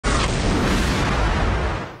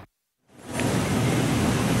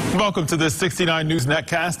Welcome to this 69 News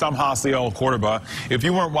Netcast. I'm Hasiel Cordoba. If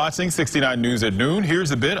you weren't watching 69 News at noon,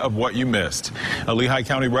 here's a bit of what you missed. A Lehigh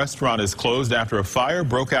County restaurant is closed after a fire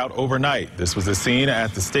broke out overnight. This was the scene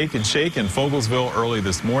at the Steak and Shake in Fogelsville early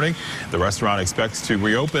this morning. The restaurant expects to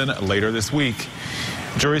reopen later this week.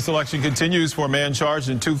 Jury selection continues for a man charged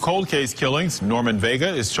in 2 cold case killings. Norman Vega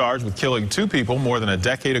is charged with killing 2 people more than a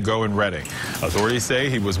decade ago in Reading. Authorities say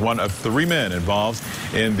he was one of 3 men involved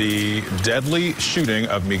in the deadly shooting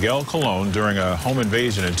of Miguel Colon during a home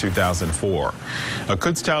invasion in 2004. A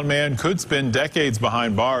Kutztown man could spend decades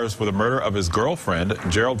behind bars for the murder of his girlfriend.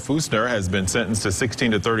 Gerald Fusner has been sentenced to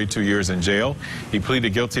 16 to 32 years in jail. He pleaded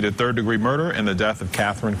guilty to 3rd-degree murder in the death of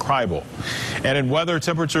Catherine Kreibel. And in weather,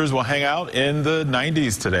 temperatures will hang out in the 90s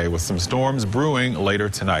today with some storms brewing later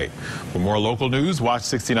tonight. For more local news, watch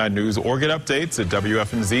 69 News or get updates at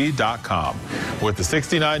WFMZ.com. With the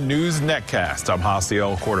 69 News Netcast, I'm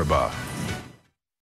Hasiel Cordoba.